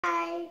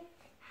Hi.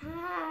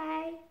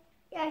 Hi.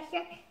 Yes,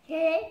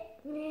 yes,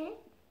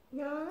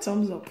 no.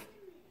 Thumbs up.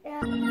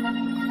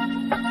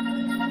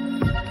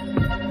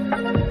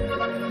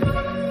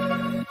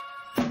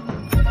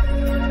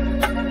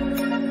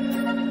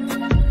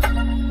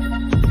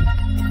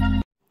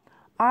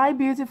 Hi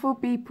beautiful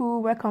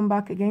people, welcome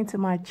back again to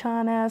my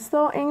channel.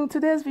 So in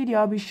today's video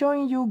I'll be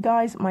showing you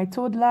guys my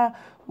toddler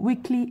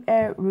weekly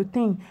hair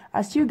routine.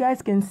 As you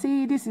guys can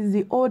see, this is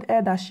the old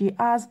hair that she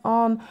has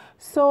on.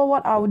 So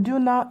what I will do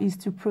now is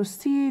to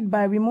proceed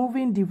by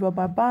removing the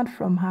rubber band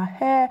from her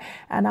hair,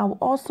 and I will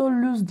also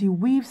lose the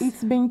weaves.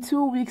 It's been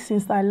 2 weeks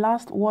since I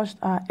last washed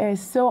her hair,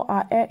 so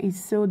her hair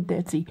is so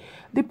dirty.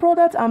 The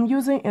product I'm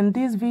using in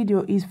this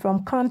video is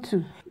from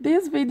Cantu.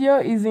 This video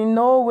is in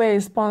no way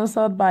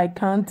sponsored by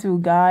Cantu,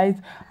 guys.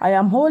 I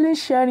am only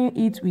sharing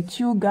it with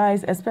you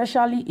guys,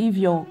 especially if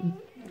your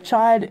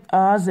child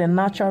has a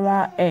natural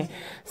hair.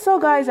 So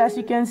guys, as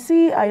you can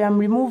see, I am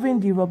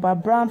removing the rubber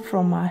band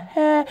from my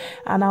hair,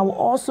 and I will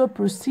also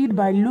proceed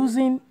by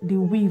losing the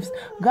weaves.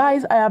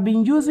 Guys, I have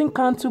been using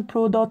Cantu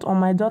product on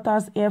my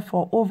daughter's hair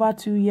for over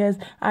 2 years,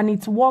 and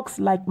it works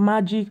like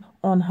magic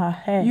on her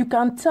hair. You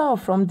can tell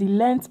from the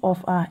length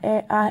of her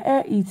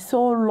hair is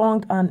so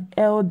long and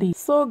healthy.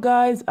 So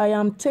guys, I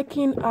am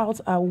taking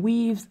out her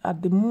weaves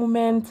at the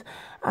moment,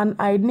 and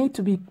I need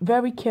to be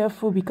very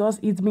careful because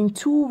it's been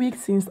 2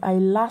 weeks since I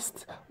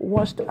last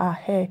washed her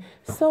hair.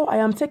 So I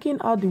am taking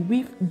out the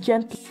weave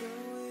gently.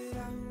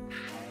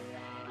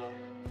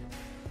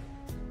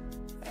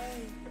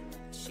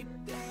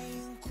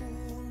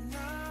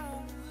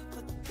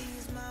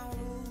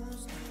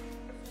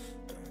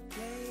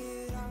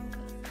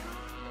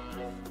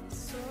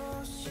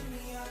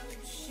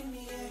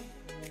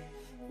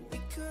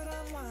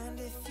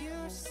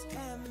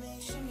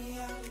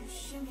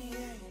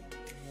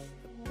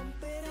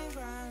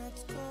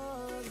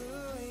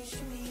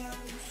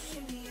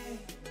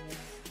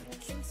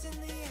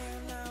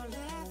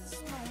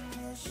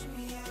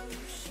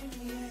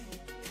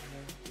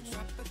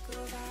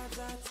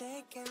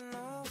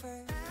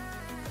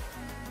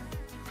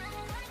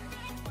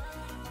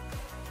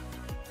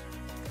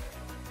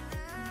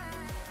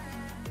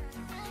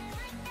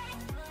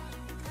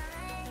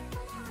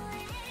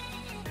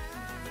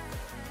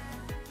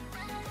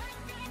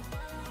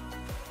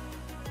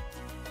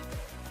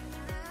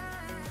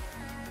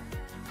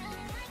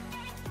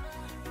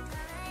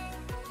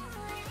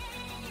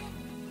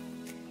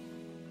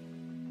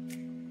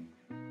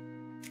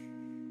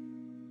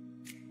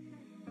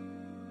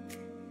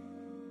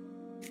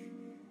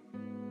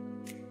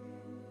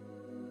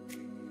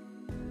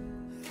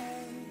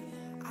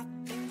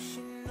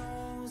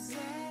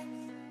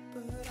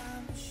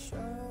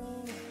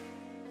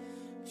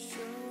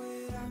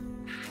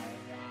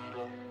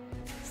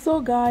 So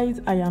guys,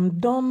 I am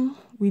done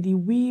with the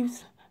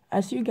weaves.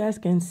 As you guys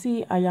can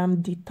see, I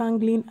am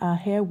detangling her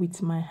hair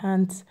with my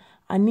hands.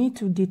 I need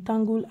to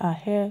detangle her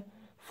hair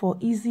for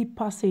easy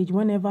passage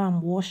whenever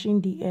I'm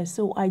washing the hair.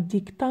 So I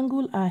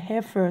detangle her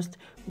hair first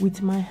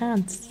with my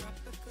hands.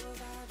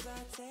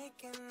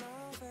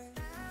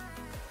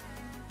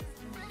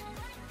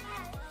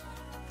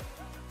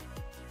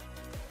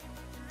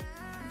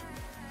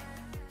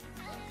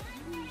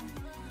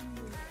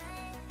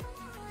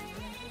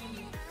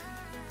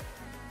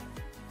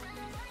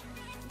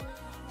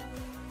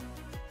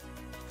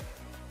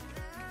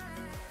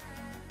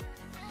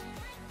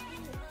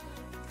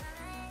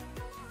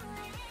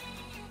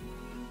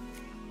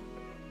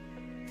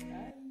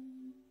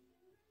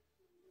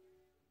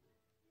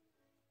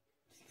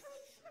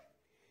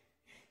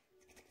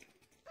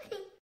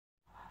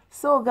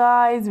 So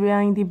guys, we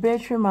are in the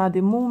bedroom at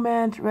the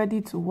moment,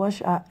 ready to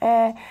wash our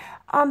hair.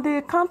 And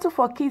the Cantu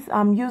for kids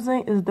I'm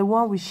using is the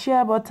one with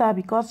shea butter,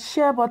 because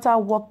shea butter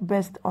works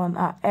best on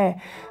our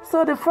hair.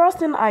 So the first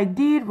thing I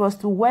did was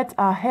to wet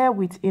our hair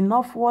with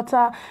enough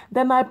water.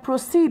 Then I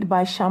proceed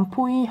by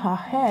shampooing her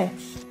hair.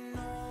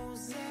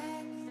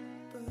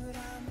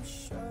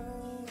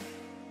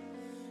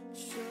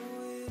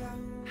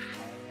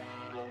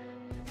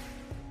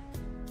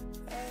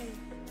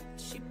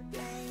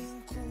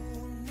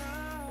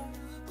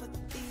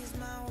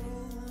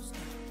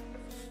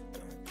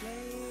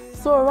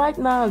 So right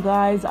now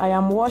guys, I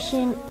am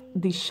washing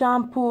the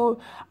shampoo.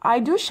 I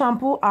do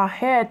shampoo her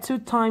hair 2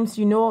 times.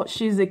 You know,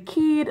 she's a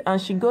kid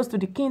and she goes to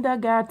the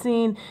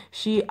kindergarten.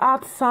 She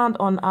adds sand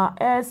on her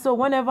hair. So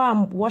whenever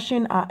I'm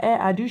washing her hair,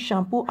 I do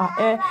shampoo her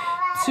hair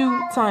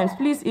 2 times.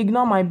 Please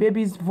ignore my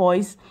baby's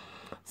voice.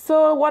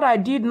 So what I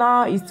did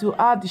now is to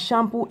add the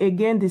shampoo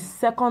again the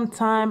second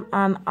time,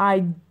 and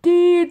I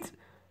did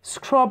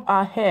scrub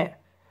her hair.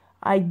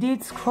 I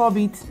did scrub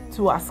it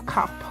to her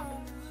scalp.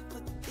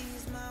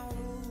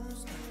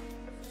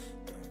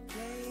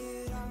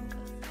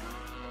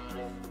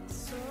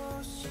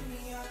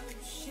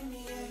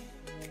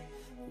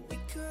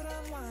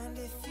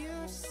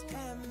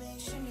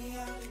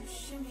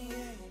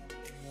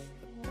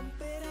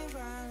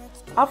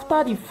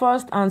 After the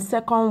first and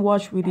second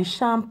wash with the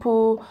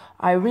shampoo,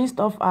 I rinsed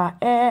off her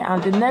hair,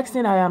 and the next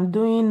thing I am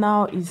doing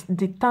now is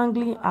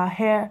detangling her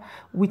hair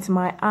with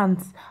my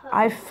hands.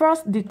 I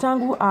first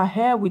detangle her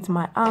hair with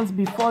my hands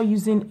before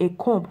using a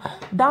comb.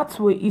 That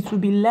way it will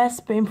be less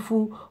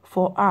painful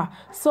for her.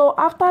 So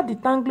after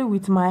detangling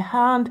with my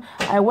hand,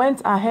 I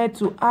went ahead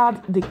to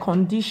add the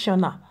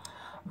conditioner.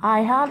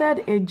 I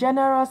added a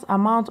generous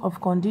amount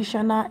of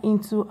conditioner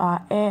into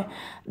her hair.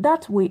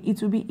 That way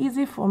it will be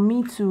easy for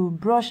me to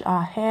brush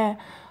her hair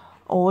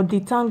or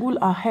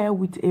detangle her hair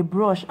with a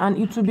brush, and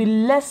it will be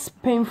less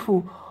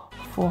painful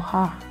for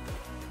her.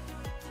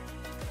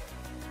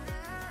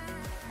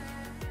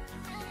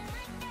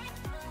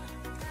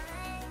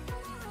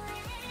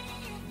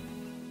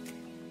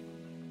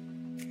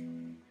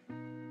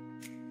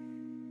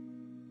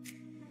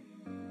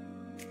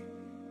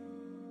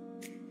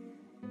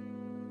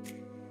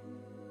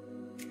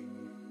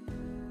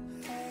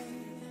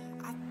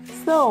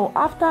 So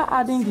after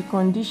adding the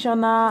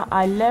conditioner,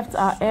 I left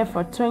her hair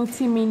for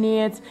 20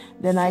 minutes.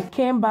 Then I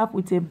came back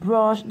with a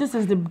brush. This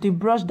is the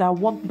brush that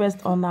worked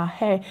best on her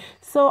hair.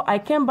 So I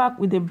came back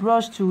with a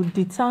brush to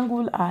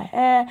detangle her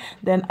hair.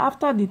 Then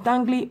after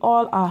detangling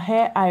all her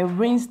hair, I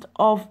rinsed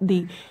off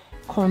the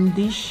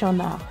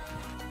conditioner.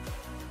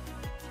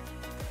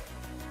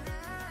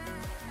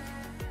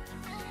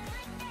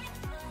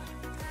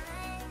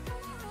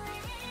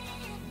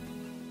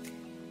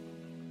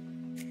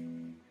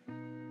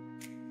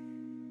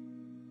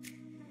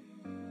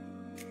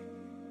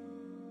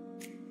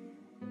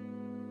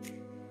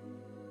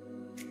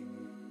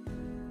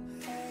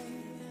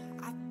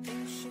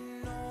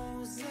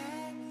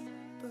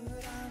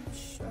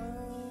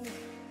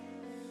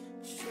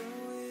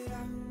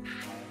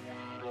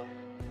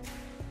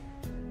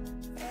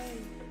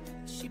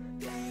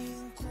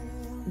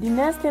 The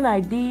next thing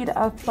I did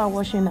after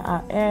washing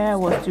her hair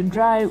was to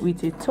dry it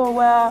with a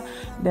towel.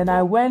 Then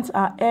I went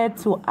ahead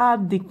to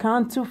add the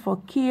Cantu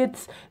for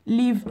Kids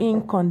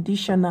leave-in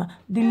conditioner.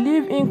 The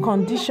leave-in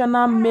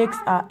conditioner makes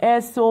her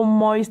hair so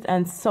moist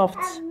and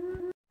soft.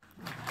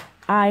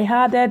 I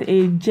added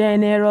a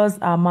generous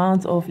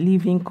amount of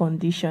leave-in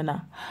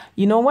conditioner.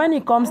 You know, when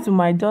it comes to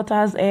my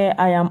daughter's hair,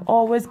 I am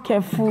always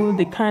careful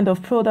the kind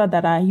of product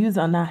that I use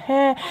on her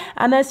hair.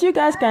 And as you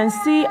guys can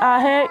see, her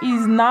hair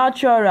is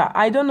natural.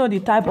 I don't know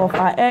the type of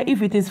her hair,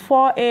 if it is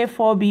 4A,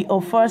 4B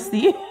or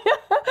 4C.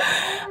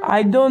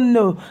 I don't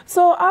know.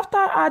 So after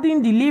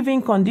adding the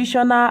leave-in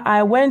conditioner,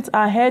 I went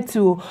ahead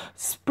to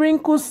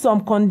sprinkle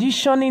some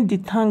conditioning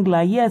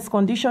detangler. Yes,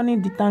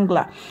 conditioning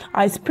detangler.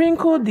 I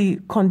sprinkled the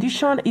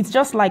condition. It's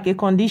just like a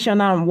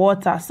conditioner and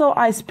water. So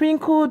I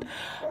sprinkled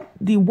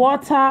the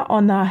water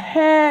on her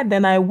hair.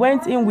 Then I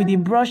went in with the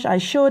brush I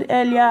showed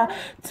earlier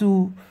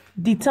to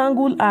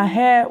detangle her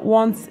hair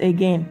once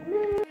again.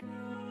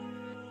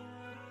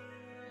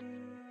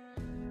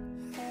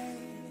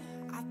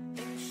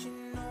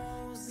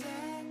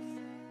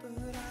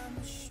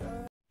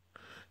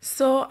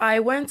 So I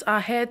went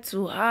ahead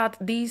to add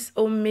this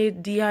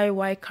homemade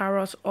DIY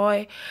carrot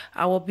oil.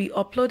 I will be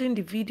uploading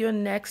the video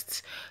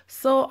next.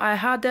 So I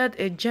added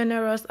a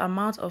generous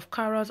amount of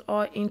carrot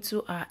oil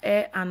into her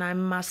hair, and I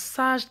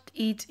massaged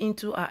it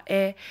into her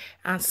hair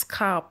and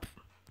scalp.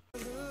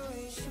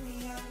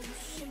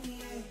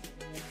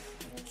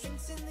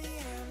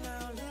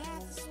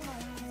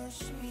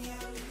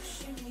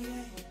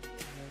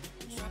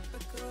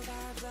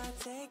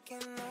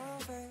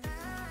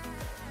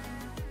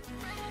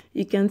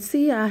 You can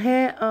see her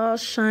hair all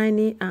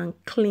shiny and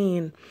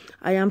clean.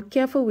 I am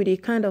careful with the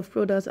kind of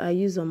products I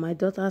use on my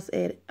daughter's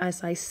hair,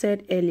 as I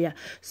said earlier.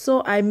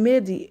 So I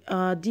made the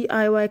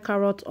DIY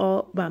carrot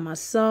oil by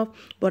myself,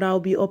 but I'll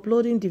be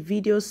uploading the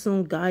video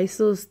soon, guys.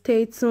 So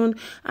stay tuned.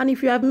 And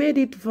if you have made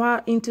it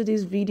far into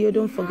this video,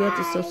 don't forget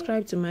to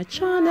subscribe to my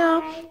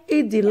channel,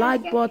 hit the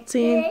like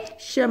button,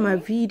 share my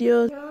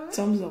videos.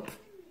 Thumbs up.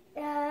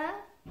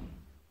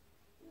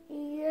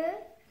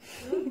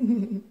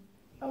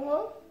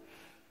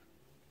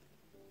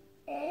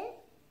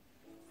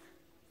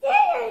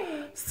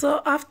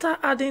 So after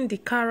adding the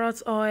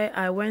carrot oil,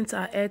 I went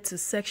ahead to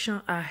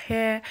section her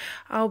hair.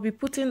 I'll be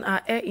putting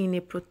her hair in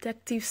a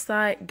protective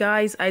style.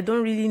 Guys, I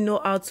don't really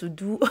know how to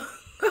do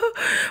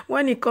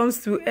when it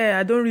comes to hair.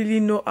 I don't really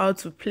know how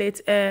to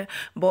plait hair,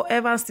 but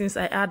ever since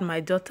I had my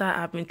daughter,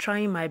 I've been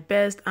trying my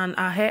best, and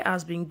her hair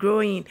has been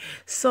growing.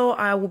 So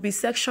I will be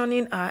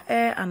sectioning her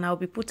hair, and I'll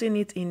be putting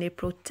it in a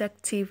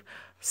protective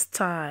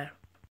style.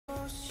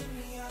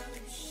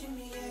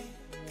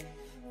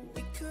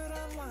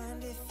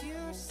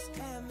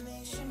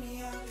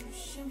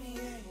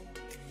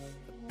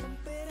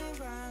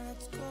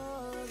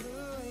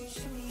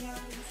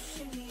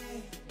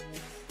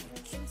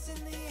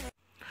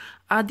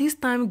 At this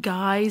time,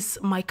 guys,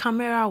 my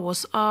camera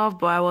was off,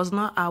 but I was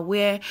not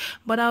aware.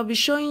 But I'll be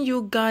showing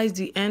you guys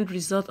the end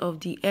result of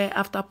the hair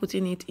after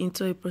putting it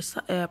into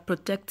a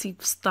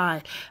protective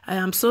style. I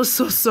am so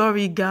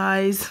sorry,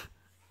 guys.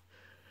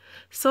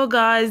 So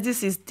guys,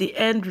 this is the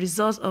end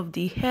result of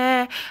the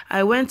hair.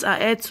 I went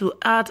ahead to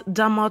add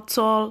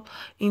Damatol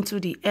into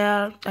the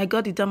hair. I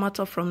got the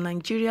Damatol from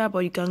Nigeria, but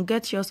you can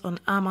get yours on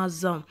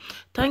Amazon.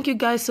 Thank you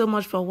guys so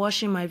much for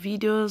watching my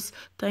videos.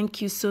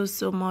 Thank you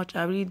so much.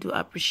 I really do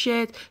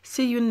appreciate.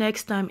 See you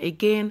next time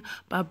again.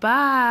 Bye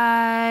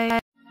bye.